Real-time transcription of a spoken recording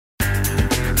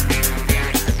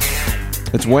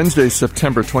It's Wednesday,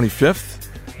 September 25th.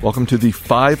 Welcome to the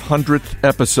 500th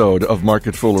episode of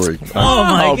Market Foolery. Oh,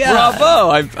 my God.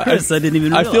 Bravo. Chris, I didn't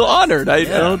even realize. I feel honored. I don't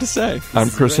know what to say. I'm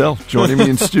Chris Hill. Joining me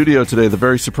in studio today, the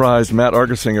very surprised Matt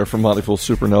Argersinger from Motley Fool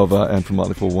Supernova and from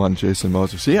Motley Fool One, Jason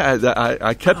Moser. See,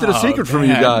 I kept it a secret from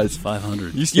you guys.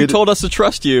 500. You told us to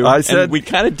trust you. I said and we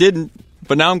kind of didn't,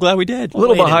 but now I'm glad we did. A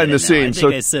little Wait behind the minute now. scenes. I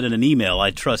think I said in an email,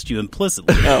 I trust you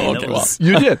implicitly. Oh, okay.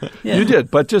 You did. Yeah. You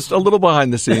did. But just a little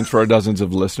behind the scenes for our dozens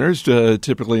of listeners.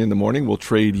 Typically in the morning, we'll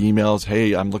trade emails.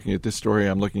 Hey, I'm looking at this story.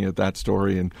 I'm looking at that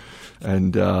story.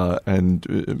 And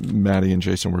Maddie and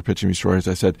Jason were pitching me stories.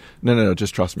 I said, no,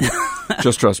 just trust me.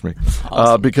 Just trust me.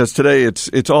 Awesome. Because today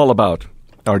it's all about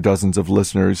our dozens of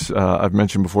listeners. I've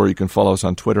mentioned before you can follow us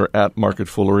on Twitter at Market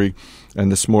Foolery. And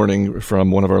this morning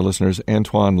from one of our listeners,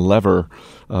 Antoine Lever,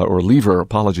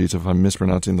 apologies if I'm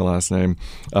mispronouncing the last name,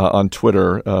 on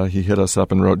Twitter, he hit us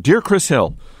up and wrote, Dear Chris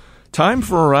Hill, time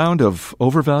for a round of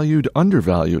overvalued,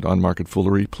 undervalued on Market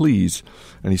Foolery, please.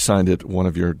 And he signed it, one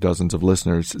of your dozens of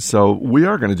listeners. So we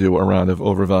are going to do a round of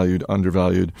overvalued,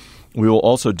 undervalued. We will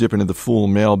also dip into the Fool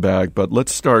mailbag, but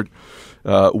let's start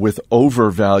with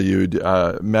overvalued.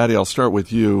 Maddie, I'll start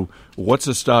with you. What's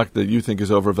a stock that you think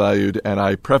is overvalued? And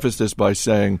I preface this by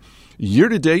saying, year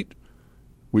to date,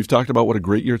 we've talked about what a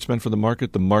great year it's been for the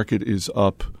market. The market is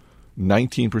up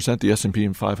 19%. The S&P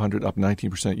 500 up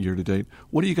 19% year to date.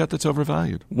 What do you got that's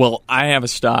overvalued? Well, I have a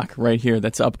stock right here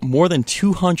that's up more than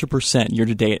 200% year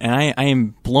to date, and I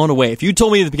am blown away. If you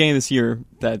told me at the beginning of this year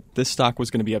that this stock was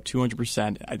going to be up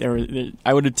 200%,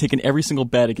 I would have taken every single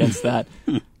bet against that.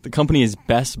 The company is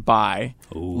Best Buy,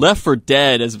 left for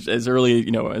dead as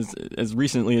early, as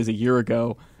recently as a year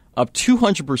ago, up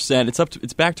 200%.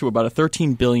 It's back to about a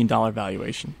 $13 billion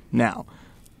valuation now.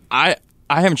 I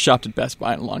haven't shopped at Best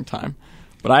Buy in a long time,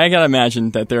 but I got to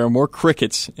imagine that there are more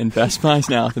crickets in Best Buys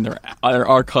now than there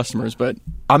are customers. But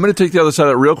I'm going to take the other side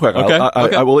of it real quick. Okay.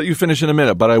 I will let you finish in a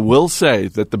minute, but I will say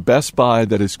that the Best Buy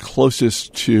that is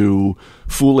closest to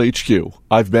Fool HQ,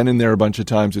 I've been in there a bunch of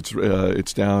times.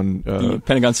 It's down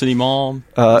Pentagon City Mall.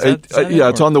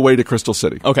 It's on the way to Crystal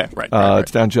City. Okay, right.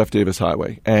 It's down Jeff Davis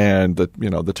Highway, and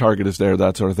the Target is there,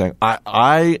 that sort of thing.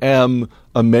 I am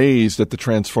amazed at the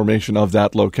transformation of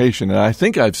that location, and I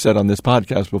think I've said on this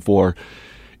podcast before,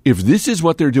 if this is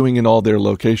what they're doing in all their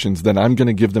locations, then I'm going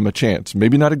to give them a chance.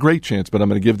 Maybe not a great chance, but I'm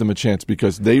going to give them a chance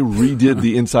because they redid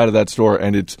the inside of that store,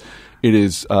 and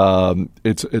it's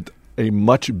a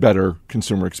much better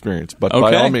consumer experience. But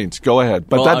by all means, go ahead.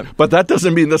 But that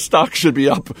doesn't mean the stock should be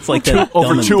up like that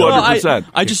over 200%.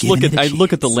 I just look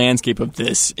at the landscape of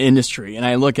this industry, and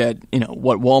I look at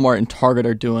what Walmart and Target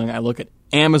are doing. I look at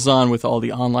Amazon with all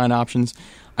the online options.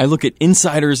 I look at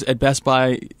insiders at Best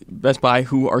Buy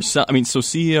who are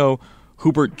CEO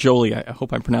Hubert Joly, I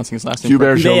hope I'm pronouncing his last name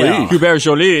correctly. Hubert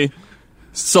Joly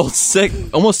sold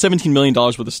almost $17 million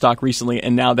worth of stock recently,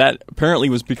 and now that apparently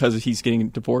was because he's getting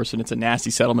divorced and it's a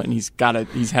nasty settlement and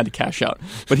he's had to cash out.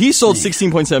 But he sold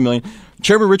 $16.7 million.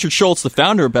 Chairman Richard Schultz, the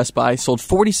founder of Best Buy, sold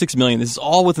 $46 million. This is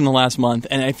all within the last month,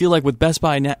 and I feel like with Best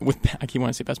Buy now, I keep wanting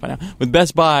to say Best Buy now, with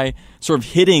Best Buy sort of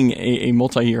hitting a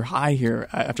multi-year high here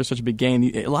after such a big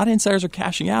gain, a lot of insiders are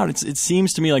cashing out. It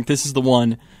seems to me like this is the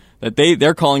one that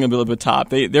they're calling a bit of a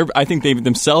top. I think they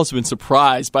themselves have been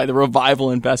surprised by the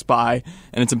revival in Best Buy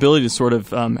and its ability to sort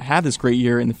of have this great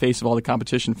year in the face of all the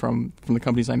competition from the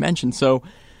companies I mentioned. So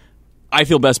I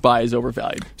feel Best Buy is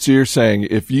overvalued. So you're saying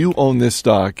if you own this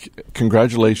stock,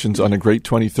 congratulations on a great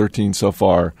 2013 so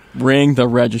far. Ring the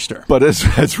register. But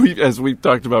as we've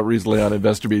talked about recently on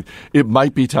Investor Beat, it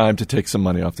might be time to take some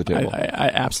money off the table. I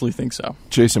absolutely think so.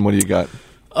 Jason, what do you got?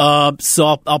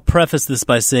 So I'll preface this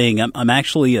by saying I'm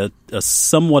actually a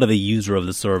somewhat of a user of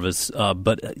the service,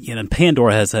 but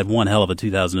Pandora has had one hell of a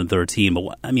 2013.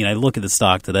 But I look at the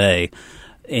stock today,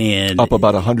 and up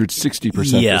about 160%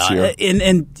 this year.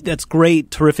 And that's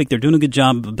great, terrific. They're doing a good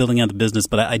job of building out the business,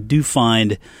 but I do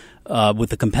find with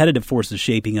the competitive forces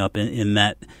shaping up in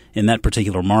that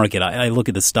particular market, I look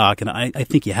at the stock and I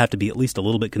think you have to be at least a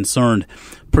little bit concerned,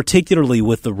 particularly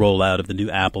with the rollout of the new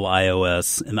Apple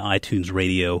iOS and the iTunes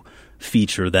Radio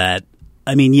feature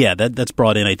that's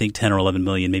brought in, I think, 10 or 11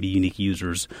 million maybe unique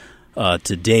users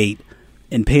to date.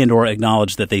 And Pandora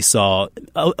acknowledged that they saw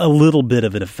a little bit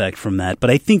of an effect from that. But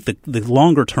I think the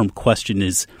longer-term question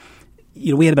is,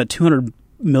 we had about 200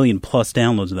 million plus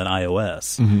downloads of that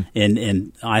iOS,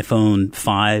 and iPhone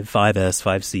 5, 5S,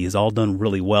 5C has all done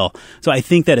really well. So I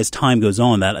think that as time goes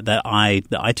on, the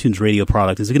iTunes Radio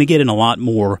product is going to get in a lot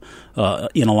more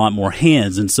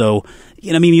hands. And so,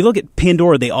 you look at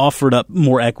Pandora; they offered up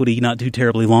more equity not too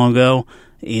terribly long ago,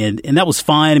 and that was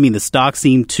fine. The stock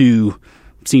seemed to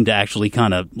seemed to actually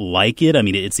kind of like it. I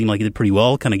mean, it seemed like it did pretty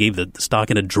well. Kind of gave the stock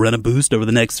an adrenaline boost over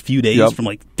the next few days from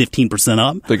like 15%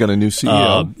 up. They got a new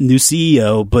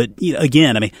CEO. But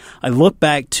again, I mean, I look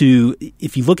back to,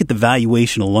 if you look at the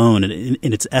valuation alone and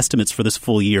its estimates for this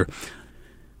full year,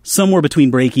 somewhere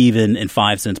between break even and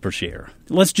 5 cents per share.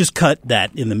 Let's just cut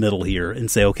that in the middle here and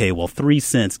say, okay, well, 3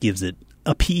 cents gives it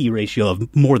a PE ratio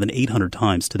of more than 800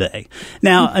 times today.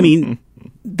 Now, I mean,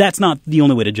 that's not the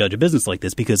only way to judge a business like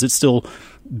this, because it's still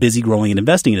busy growing and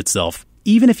investing in itself.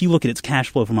 Even if you look at its cash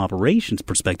flow from operations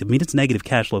perspective, I mean, it's negative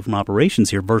cash flow from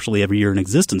operations here virtually every year in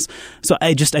existence. So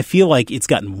I feel like it's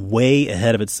gotten way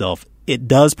ahead of itself. It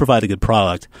does provide a good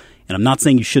product, and I'm not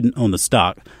saying you shouldn't own the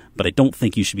stock, but I don't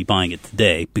think you should be buying it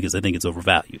today because I think it's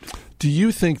overvalued. Do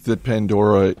you think that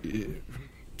Pandora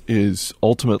is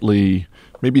ultimately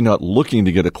maybe not looking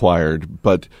to get acquired,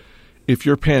 but if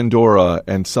you're Pandora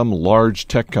and some large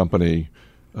tech company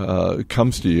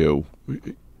comes to you,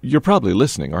 you're probably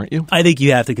listening, aren't you? I think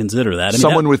you have to consider that.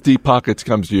 Someone with deep pockets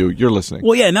comes to you, you're listening.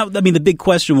 Well, yeah. Now, I mean, the big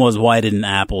question was, why didn't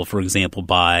Apple, for example,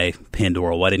 buy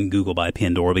Pandora? Why didn't Google buy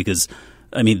Pandora? Because,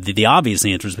 I mean, the obvious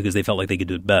answer is because they felt like they could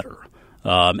do it better.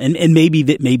 And maybe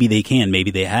they can,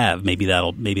 maybe they have, maybe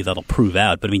that'll prove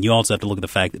out. But I mean, you also have to look at the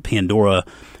fact that Pandora,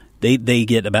 they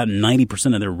get about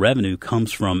 90% of their revenue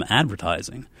comes from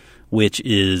advertising, which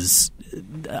is,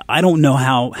 I don't know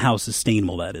how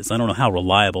sustainable that is. I don't know how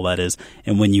reliable that is.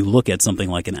 And when you look at something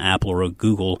like an Apple or a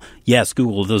Google, yes,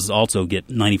 Google does also get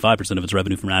 95% of its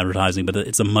revenue from advertising, but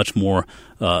it's a much more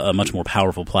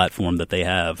powerful platform that they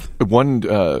have. One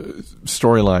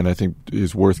storyline I think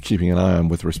is worth keeping an eye on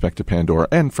with respect to Pandora,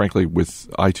 and frankly with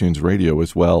iTunes Radio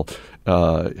as well,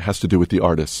 has to do with the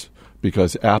artists.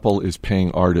 Because Apple is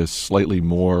paying artists slightly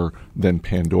more than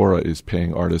Pandora is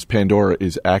paying artists. Pandora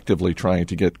is actively trying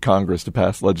to get Congress to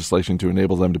pass legislation to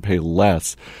enable them to pay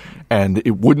less. And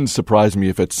it wouldn't surprise me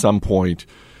if at some point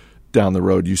down the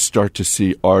road you start to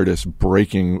see artists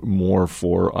breaking more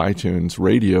for iTunes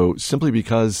Radio simply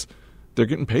because they're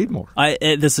getting paid more.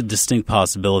 That's a distinct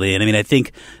possibility. And I mean, I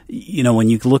think, when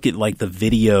you look at like the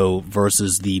video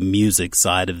versus the music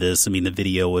side of this, I mean, the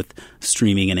video with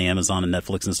streaming and Amazon and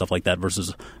Netflix and stuff like that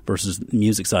versus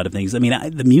music side of things. I mean,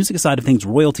 the music side of things,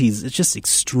 royalties, it's just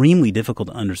extremely difficult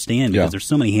to understand because there's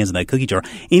so many hands in that cookie jar.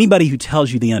 Anybody who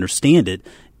tells you they understand it,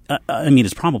 I mean,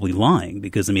 is probably lying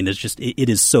because, I mean, it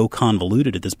is so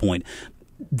convoluted at this point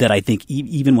that I think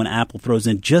even when Apple throws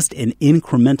in just an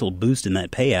incremental boost in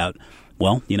that payout,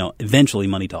 well, eventually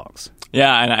money talks.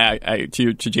 Yeah, and I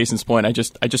to Jason's point, I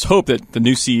just hope that the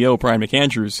new CEO, Brian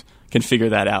McAndrews, can figure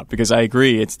that out, because I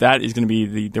agree that is going to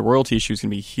be the royalty issue is going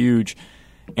to be huge,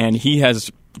 and he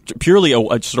has purely a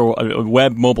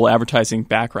web mobile advertising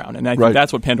background, and I think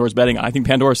that's what Pandora's betting on. I think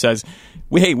Pandora says,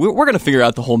 we're going to figure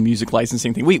out the whole music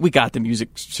licensing thing. We got the music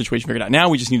situation figured out. Now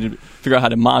we just need to figure out how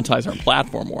to monetize our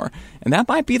platform more, and that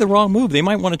might be the wrong move. They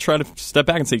might want to try to step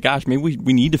back and say, gosh, maybe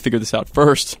we need to figure this out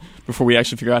first before we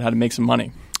actually figure out how to make some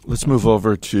money. Let's move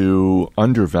over to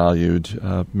undervalued.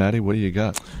 Maddie, what do you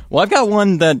got? Well, I've got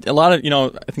one that I think a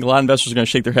lot of investors are going to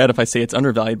shake their head if I say it's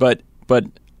undervalued, but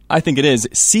I think it is.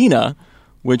 Sina,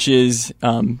 which is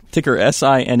ticker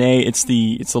SINA. It's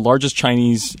the largest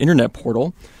Chinese internet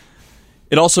portal.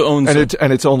 It also owns...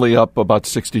 And it's only up about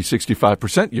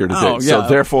 60-65% year to date. Oh, yeah. So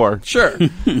therefore... Sure.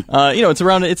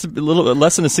 It's a little bit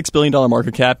less than a $6 billion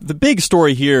market cap. The big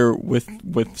story here with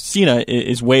Sina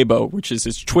is Weibo, which is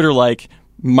this Twitter-like,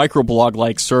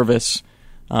 microblog-like service.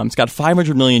 It's got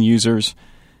 500 million users,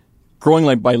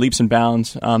 growing by leaps and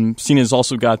bounds. Sina has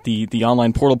also got the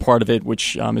online portal part of it,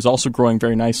 which is also growing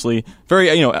very nicely.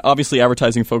 Very, obviously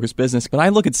advertising-focused business. But I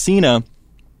look at Sina,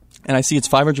 and I see it's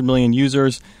 500 million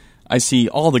users. I see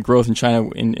all the growth in China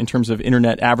in terms of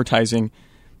internet advertising,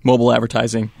 mobile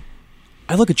advertising.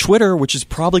 I look at Twitter, which is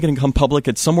probably going to come public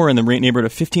at somewhere in the neighborhood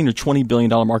of $15 or $20 billion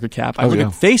market cap. I look at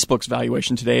Facebook's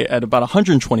valuation today at about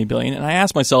 $120 billion, and I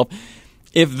ask myself,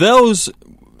 if those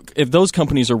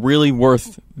companies are really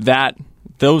worth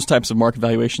those types of market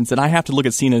valuations, then I have to look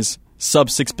at Sina's sub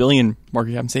 $6 billion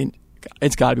market cap and say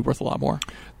it's got to be worth a lot more.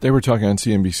 They were talking on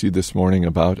CNBC this morning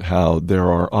about how there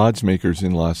are odds makers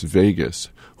in Las Vegas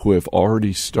who have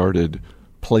already started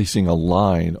placing a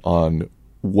line on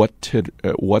what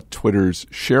Twitter's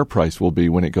share price will be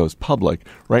when it goes public.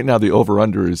 Right now, the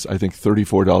over-under is, I think,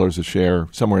 $34 a share,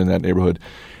 somewhere in that neighborhood.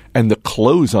 And the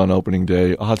close on opening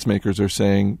day, odds makers are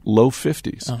saying low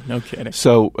 50s. Oh, no kidding.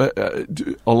 So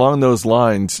along those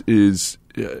lines, is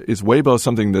Weibo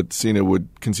something that Sina would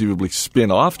conceivably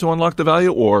spin off to unlock the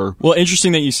value? Or Well,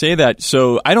 interesting that you say that.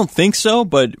 So I don't think so,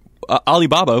 but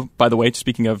Alibaba, by the way,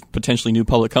 speaking of potentially new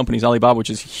public companies, Alibaba, which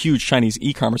is a huge Chinese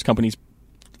e-commerce company,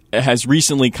 has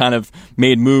recently kind of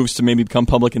made moves to maybe become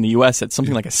public in the U.S. at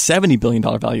something like a $70 billion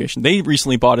valuation. They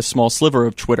recently bought a small sliver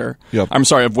of Twitter. Yep. I'm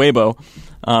sorry, of Weibo.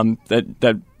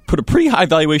 That put a pretty high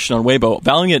valuation on Weibo,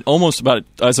 valuing it almost about,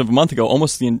 as of a month ago,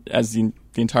 almost as the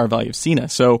entire value of Sina.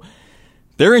 So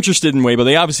they're interested in Weibo.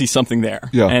 They obviously see something there.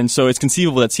 Yeah. And so it's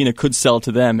conceivable that Sina could sell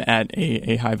to them at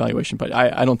a high valuation. But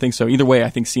I don't think so. Either way, I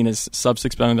think Sina's sub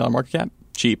 $6 billion market cap,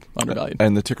 cheap, undervalued.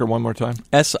 And the ticker one more time?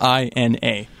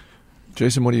 SINA.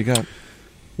 Jason, what do you got?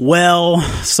 Well,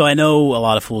 so I know a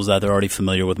lot of fools out there are already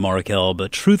familiar with Markel,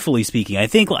 but truthfully speaking, I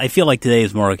feel like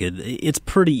today's market, it's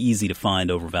pretty easy to find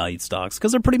overvalued stocks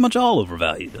because they're pretty much all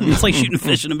overvalued. I mean, it's like shooting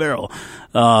fish in a barrel.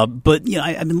 But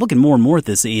I've been looking more and more at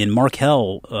this in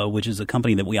Markel, which is a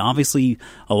company that we obviously,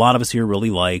 a lot of us here really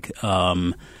like.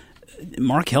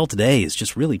 Markel today is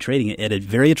just really trading at a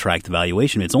very attractive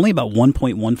valuation. It's only about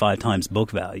 1.15 times book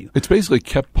value. It's basically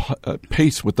kept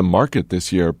pace with the market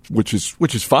this year, which is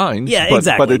fine. Yeah, but,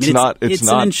 exactly. But it's not. It's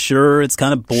an insurer. It's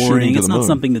kind of boring. It's not moon.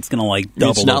 something that's going to like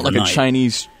double. It's not overnight. like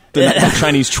a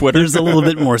Chinese Twitter. There's a little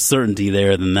bit more certainty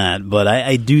there than that. But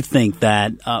I do think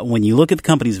that when you look at the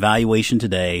company's valuation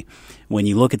today, when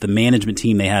you look at the management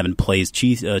team they have in place,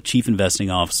 Chief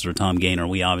Investing Officer Tom Gaynor,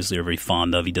 we obviously are very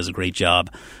fond of. He does a great job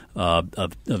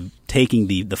of taking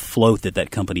the float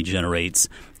that company generates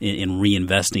in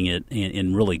reinvesting it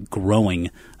and really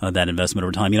growing that investment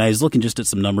over time. I was looking just at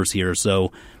some numbers here.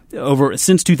 So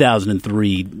since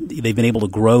 2003, they've been able to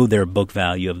grow their book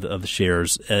value of the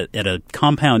shares at a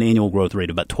compound annual growth rate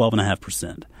of about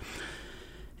 12.5%.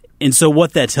 And so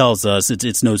what that tells us,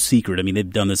 it's no secret. I mean, they've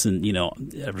done this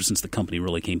ever since the company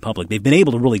really came public. They've been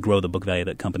able to really grow the book value of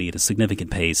that company at a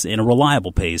significant pace and a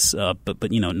reliable pace,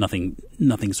 but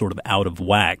nothing sort of out of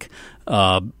whack.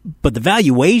 But the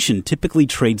valuation typically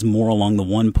trades more along the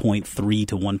 1.3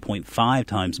 to 1.5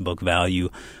 times book value,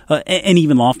 and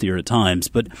even loftier at times.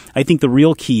 But I think the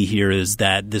real key here is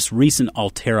that this recent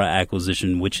Altera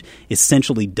acquisition, which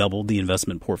essentially doubled the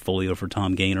investment portfolio for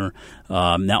Tom Gaynor.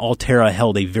 Now, Altera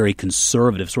held a very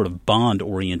conservative, sort of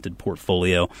bond-oriented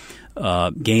portfolio.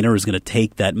 Gaynor is going to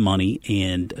take that money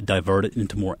and divert it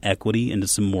into more equity, into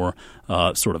some more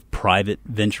sort of private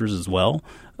ventures as well.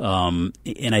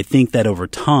 And I think that over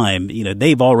time,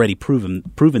 they've already proven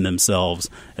themselves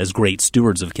as great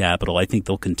stewards of capital. I think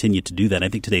they'll continue to do that. I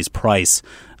think today's price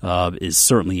is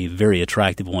certainly a very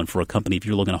attractive one for a company. If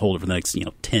you're looking to hold it for the next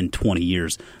 10, 20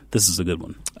 years, this is a good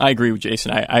one. I agree with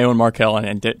Jason. I own Markel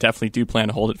and definitely do plan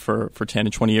to hold it for 10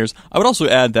 to 20 years. I would also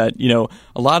add that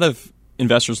a lot of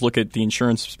investors look at the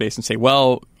insurance space and say,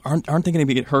 well, aren't they going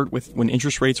to get hurt when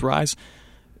interest rates rise?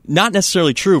 Not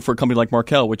necessarily true for a company like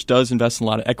Markel, which does invest in a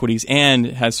lot of equities and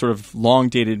has sort of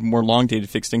more long-dated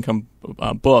fixed income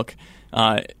book.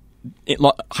 Higher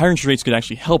interest rates could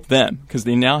actually help them because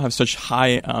they now have such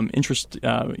high interest,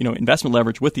 investment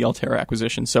leverage with the Altera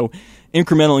acquisition. So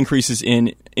incremental increases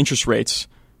in interest rates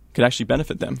could actually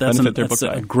benefit them, benefit their book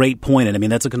value. That's a great point. And I mean,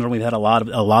 that's a concern we've had a lot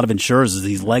of insurers is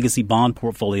these legacy bond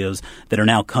portfolios that are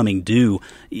now coming due.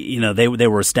 They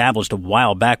were established a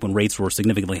while back when rates were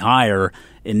significantly higher.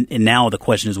 And now the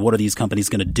question is, what are these companies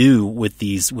going to do with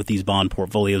these bond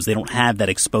portfolios? They don't have that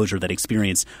exposure, that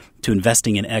experience to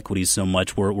investing in equities so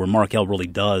much where Markel really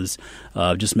does.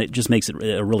 Just makes it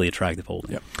a really attractive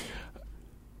holding. Yep.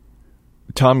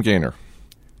 Tom Gaynor.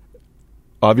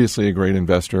 Obviously a great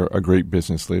investor, a great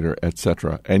business leader,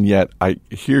 etc. And yet I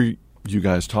hear you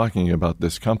guys talking about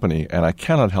this company, and I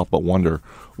cannot help but wonder,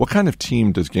 what kind of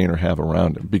team does Gaynor have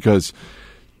around him? Because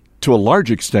to a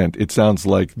large extent, it sounds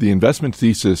like the investment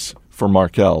thesis for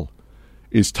Markel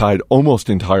is tied almost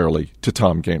entirely to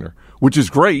Tom Gaynor, which is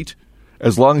great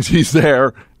as long as he's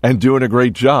there and doing a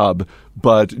great job.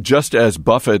 But just as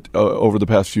Buffett over the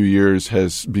past few years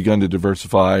has begun to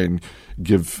diversify and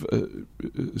give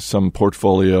some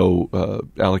portfolio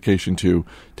allocation to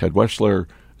Ted Weschler,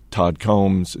 Todd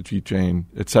Combs, Ajit Jain,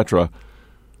 etc.,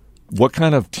 what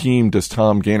kind of team does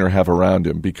Tom Gaynor have around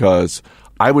him? Because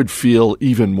I would feel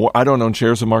even more – I don't own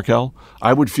shares of Markel.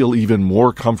 I would feel even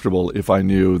more comfortable if I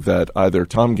knew that either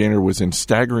Tom Gaynor was in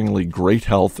staggeringly great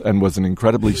health and was an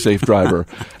incredibly safe driver,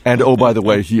 and, oh, by the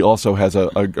way, he also has a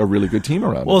really good team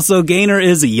around him. Well, so Gaynor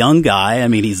is a young guy. I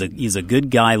mean, he's a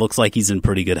good guy. Looks like he's in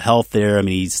pretty good health there. I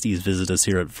mean, he's visited us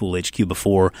here at Fool HQ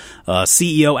before.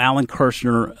 CEO Alan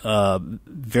Kirshner,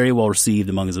 very well received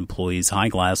among his employees, high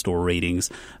Glassdoor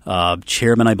ratings.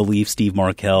 Chairman, I believe, Steve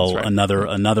Markel, right.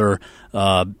 another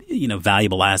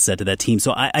valuable asset to that team.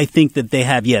 So I think that they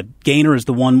have, Gaynor is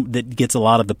the one that gets a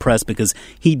lot of the press because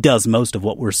he does most of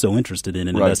what we're so interested in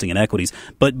investing in equities.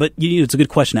 But it's a good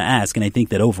question to ask, and I think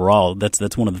that overall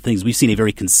that's one of the things. We've seen a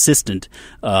very consistent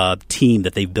team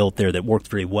that they've built there that worked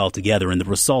very well together, and the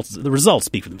results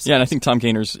speak for themselves. Yeah, and I think Tom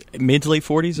Gaynor's mid to late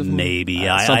 40s. Maybe.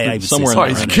 Somewhere in there.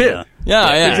 He's a kid.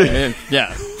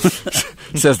 Yeah.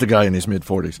 Says the guy in his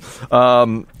mid-40s.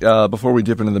 Before we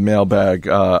dip into the mailbag,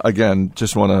 again,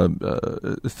 just want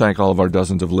to thank all of our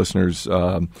dozens of listeners here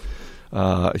on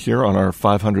our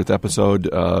 500th episode.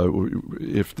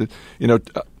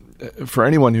 For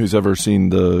anyone who's ever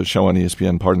seen the show on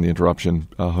ESPN, Pardon the Interruption,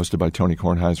 hosted by Tony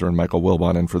Kornheiser and Michael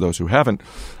Wilbon, and for those who haven't,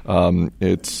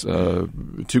 it's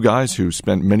two guys who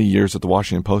spent many years at the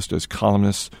Washington Post as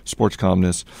columnists, sports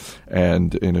columnists,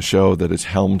 and in a show that is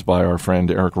helmed by our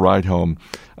friend Eric Rydholm.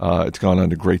 It's gone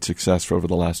on to great success for over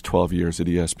the last 12 years at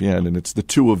ESPN, and it's the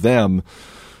two of them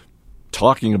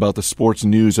talking about the sports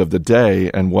news of the day,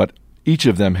 and what each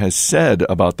of them has said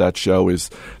about that show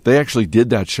is they actually did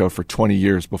that show for 20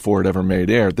 years before it ever made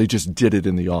air. They just did it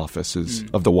in the offices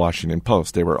of the Washington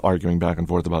Post. They were arguing back and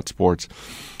forth about sports.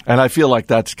 And I feel like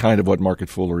that's kind of what market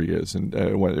foolery is. And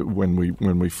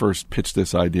when we first pitched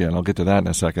this idea, and I'll get to that in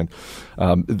a second,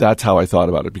 that's how I thought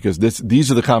about it, because these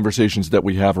are the conversations that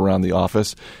we have around the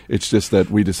office. It's just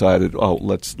that we decided,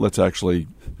 let's actually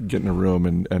get in a room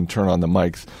and turn on the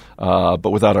mics. But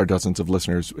without our dozens of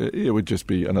listeners, it would just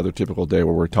be another typical day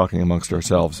where we're talking amongst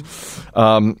ourselves.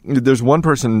 There's one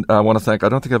person I want to thank. I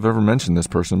don't think I've ever mentioned this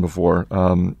person before.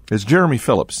 It's Jeremy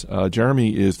Phillips.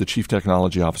 Jeremy is the Chief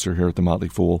Technology Officer here at The Motley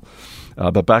Fool.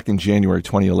 But back in January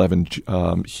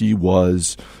 2011, he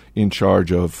was in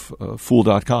charge of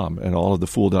Fool.com and all of the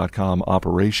Fool.com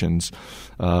operations,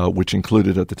 which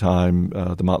included at the time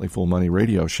the Motley Fool Money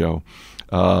radio show.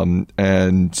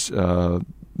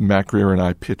 Matt Greer and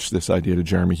I pitched this idea to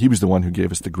Jeremy. He was the one who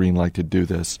gave us the green light to do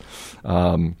this.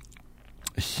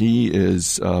 He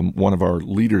is one of our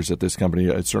leaders at this company.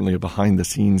 Certainly a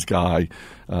behind-the-scenes guy,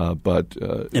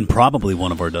 and probably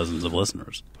one of our dozens of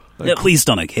listeners. At least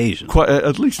on occasion.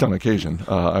 At least on occasion,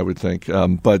 I would think.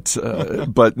 But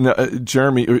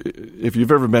Jeremy, if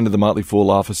you've ever been to the Motley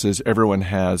Fool offices, everyone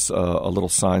has a little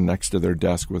sign next to their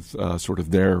desk with sort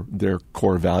of their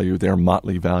core value, their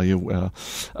Motley value.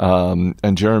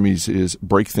 And Jeremy's is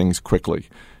break things quickly.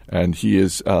 And he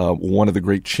is one of the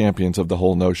great champions of the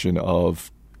whole notion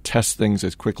of test things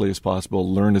as quickly as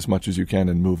possible, learn as much as you can,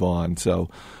 and move on. So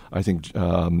I think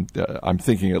I'm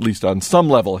thinking, at least on some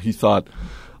level, he thought,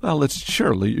 well,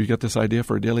 you got this idea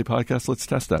for a daily podcast. Let's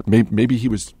test that. Maybe he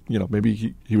was,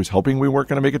 maybe he was hoping we weren't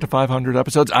going to make it to 500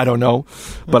 episodes. I don't know,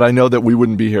 but I know that we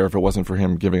wouldn't be here if it wasn't for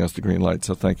him giving us the green light.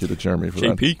 So thank you to Jeremy for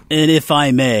that. And if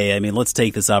I may, let's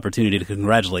take this opportunity to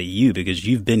congratulate you, because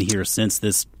you've been here since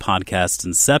this podcast's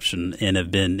inception and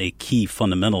have been a key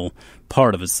fundamental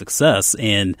part of its success.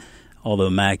 And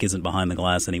although Mac isn't behind the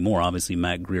glass anymore, obviously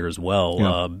Mac Greer as well,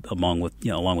 along with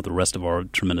the rest of our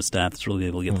tremendous staff that's really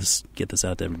able to get this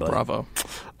out to everybody. Bravo.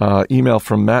 Email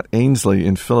from Matt Ainsley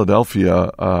in Philadelphia.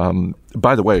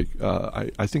 By the way,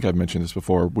 I think I've mentioned this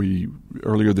before.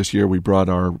 Earlier this year we brought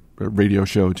our radio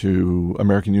show to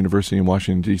American University in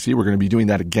Washington, D.C. We're going to be doing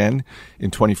that again in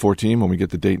 2014. When we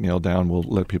get the date nailed down, we'll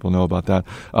let people know about that.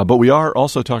 But we are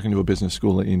also talking to a business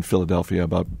school in Philadelphia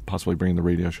about possibly bringing the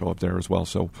radio show up there as well.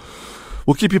 So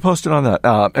we'll keep you posted on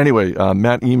that. Anyway,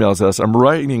 Matt emails us. I'm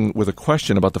writing with a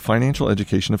question about the financial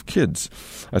education of kids.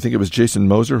 I think it was Jason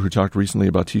Moser who talked recently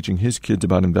about teaching his kids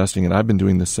about investing, and I've been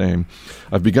doing the same.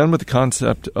 I've begun with the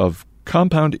concept of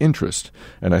compound interest,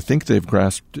 and I think they've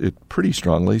grasped it pretty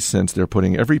strongly since they're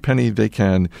putting every penny they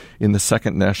can in the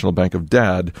Second National Bank of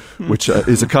Dad, which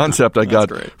is a concept I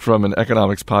got from an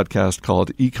economics podcast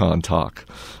called Econ Talk.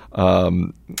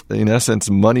 In essence,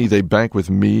 money they bank with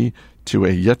me to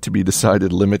a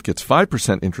yet-to-be-decided limit gets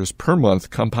 5% interest per month,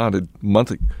 compounded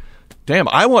monthly. Damn,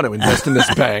 I want to invest in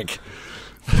this bank.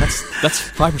 That's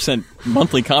 5%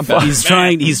 monthly compound. He's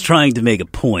trying to make a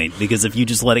point, because if you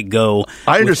just let it go,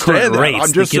 I understand rates,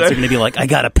 I'm just the kids are going to be like, I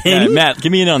got a penny. Yeah, Matt,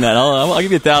 give me in on that. I'll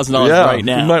give you $1,000 right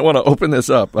now. You might want to open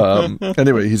this up.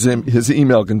 Anyway, his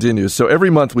email continues. So every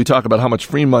month we talk about how much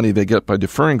free money they get by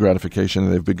deferring gratification,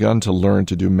 and they've begun to learn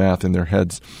to do math in their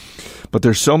heads. But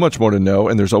there's so much more to know,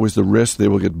 and there's always the risk they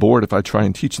will get bored if I try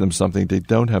and teach them something they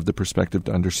don't have the perspective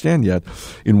to understand yet.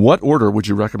 In what order would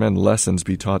you recommend lessons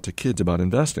be taught to kids about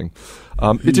investing?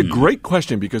 It's a great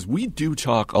question, because we do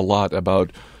talk a lot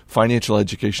about financial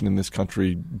education in this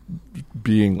country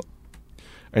being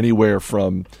anywhere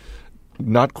from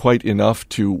not quite enough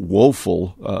to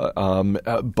woeful.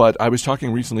 But I was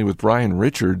talking recently with Brian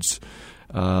Richards,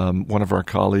 one of our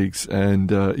colleagues,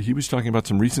 and he was talking about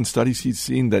some recent studies he's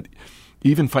seen that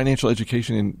even financial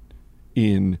education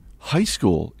in high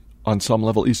school on some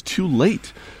level is too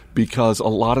late, because a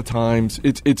lot of times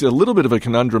it's a little bit of a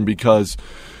conundrum, because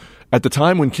at the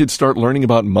time when kids start learning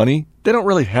about money, they don't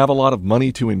really have a lot of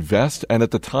money to invest, and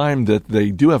at the time that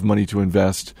they do have money to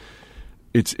invest,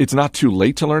 it's not too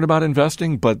late to learn about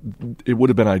investing, but it would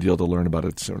have been ideal to learn about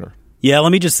it sooner. Yeah,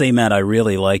 let me just say, Matt, I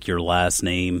really like your last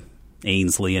name,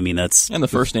 Ainsley. I mean, and the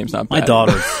first name's not bad.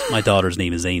 My daughter's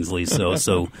name is Ainsley,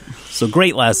 so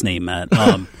great last name, Matt.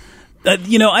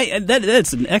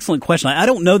 That's an excellent question. I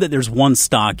don't know that there's one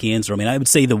stock answer. I mean, I would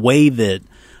say the way that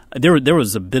there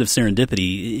was a bit of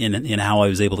serendipity in how I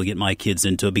was able to get my kids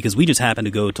into it, because we just happened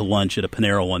to go to lunch at a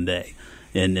Panera one day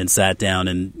and sat down,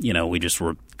 and we just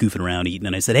were goofing around eating,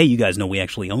 and I said, "Hey, you guys know we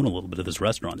actually own a little bit of this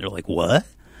restaurant." They're like, "What?"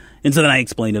 And so then I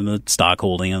explained to them the stock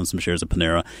holding on some shares of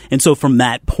Panera. And so from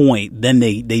that point, then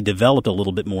they developed a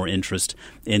little bit more interest.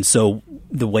 And so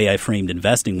the way I framed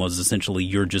investing was essentially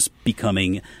you're just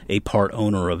becoming a part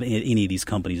owner of any of these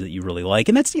companies that you really like.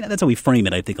 And that's how we frame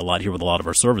it, I think, a lot here with a lot of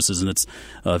our services. And it's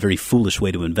a very foolish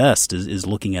way to invest is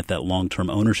looking at that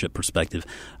long-term ownership perspective.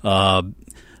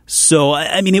 So,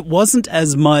 I mean, it wasn't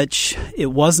as much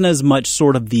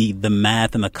sort of the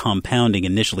math and the compounding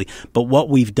initially, but what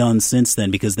we've done since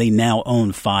then, because they now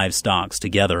own 5 stocks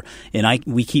together, and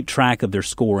we keep track of their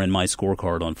score in my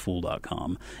scorecard on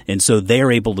Fool.com. And so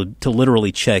they're able to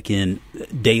literally check in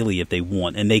daily if they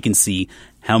want, and they can see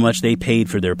how much they paid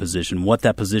for their position, what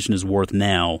that position is worth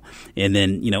now, and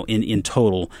then, in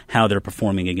total, how they're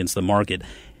performing against the market.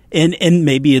 And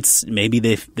maybe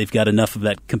they've got enough of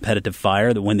that competitive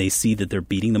fire that when they see that they're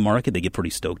beating the market, they get pretty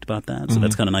stoked about that. So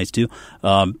that's kind of nice too.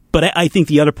 But I think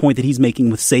the other point that he's making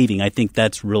with saving, I think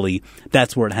that's where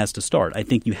it has to start. I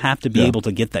think you have to be able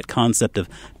to get that concept of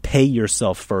pay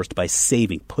yourself first by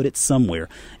saving, put it somewhere.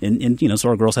 And so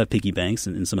our girls have piggy banks,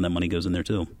 and some of that money goes in there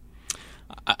too.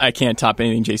 I can't top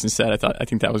anything Jason said. I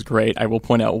think that was great. I will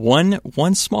point out one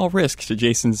small risk to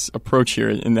Jason's approach here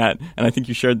in that, and I think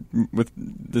you shared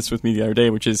this with me the other day,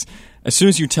 which is as soon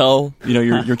as you tell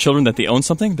your children that they own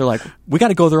something, they're like, "We got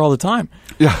to go there all the time."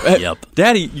 Yeah. Yep.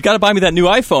 Daddy, you got to buy me that new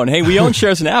iPhone. Hey, we own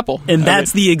shares in Apple. And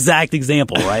that's the exact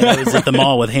example, right? I was at the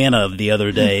mall with Hannah the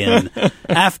other day, and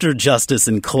after Justice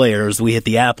and Claire's, we hit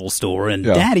the Apple store, and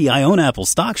Daddy, I own Apple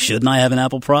stock. Shouldn't I have an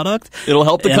Apple product? It'll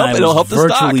help the company. It'll help the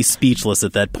stock. Virtually speechless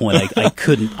at that point.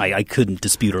 I couldn't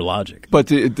dispute her logic. But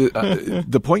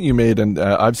the point you made, and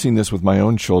I've seen this with my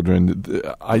own children,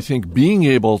 I think being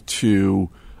able to,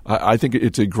 I think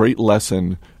it's a great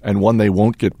lesson, and one they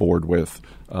won't get bored with,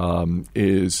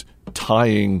 is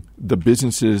tying the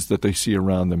businesses that they see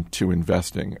around them to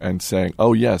investing and saying,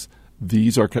 oh, yes,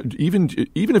 these are even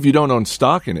if you don't own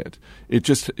stock in it, it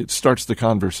starts the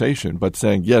conversation. But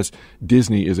saying, yes,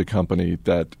 Disney is a company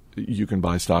that you can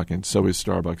buy stock in. So is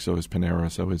Starbucks. So is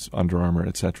Panera. So is Under Armour,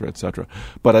 et cetera, et cetera.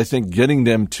 But I think getting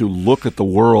them to look at the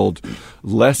world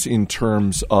less in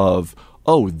terms of,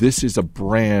 oh, this is a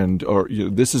brand or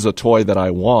this is a toy that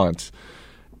I want,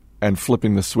 and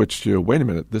flipping the switch to, wait a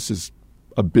minute, this is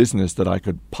a business that I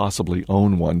could possibly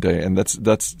own one day. And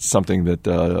that's something that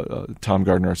Tom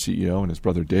Gardner, our CEO, and his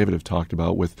brother David have talked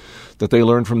about that they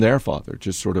learned from their father,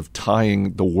 just sort of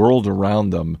tying the world around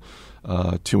them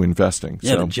to investing.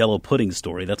 Yeah, the Jell-O pudding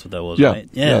story. That's what that was, yeah,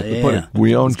 right? The pudding.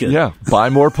 We own, buy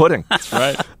more pudding. That's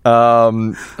right.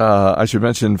 I should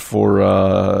mention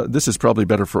this is probably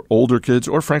better for older kids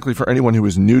or, frankly, for anyone who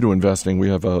is new to investing. We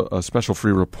have a special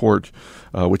free report,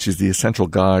 which is the essential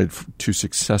guide to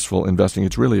successful investing.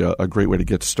 It's really a great way to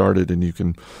get started, and you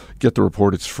can get the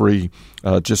report. It's free.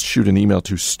 Just shoot an email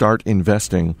to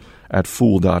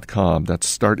startinvesting@fool.com.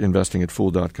 That's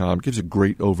startinvesting@fool.com. It gives a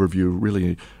great overview,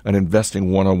 really an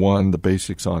investing 101, the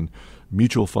basics on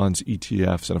mutual funds,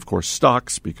 ETFs, and, of course,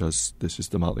 stocks, because this is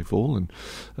the Motley Fool. And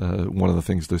one of the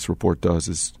things this report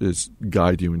does is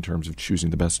guide you in terms of choosing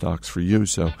the best stocks for you.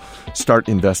 So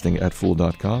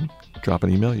startinvesting@fool.com. Drop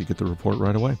an email. You get the report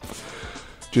right away.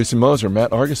 Jason Moser,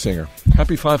 Matt Argersinger.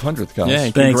 Happy 500th, guys.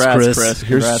 Yeah, thanks, Chris.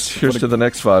 Here's to the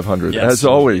next 500. Yes. As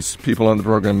always, people on the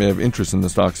program may have interest in the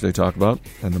stocks they talk about,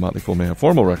 and the Motley Fool may have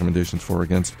formal recommendations for or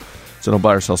against. So don't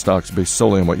buy or sell stocks based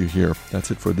solely on what you hear. That's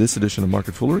it for this edition of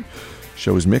Market Foolery. The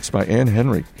show is mixed by Ann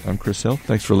Henry. I'm Chris Hill.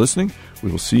 Thanks for listening.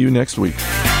 We will see you next week.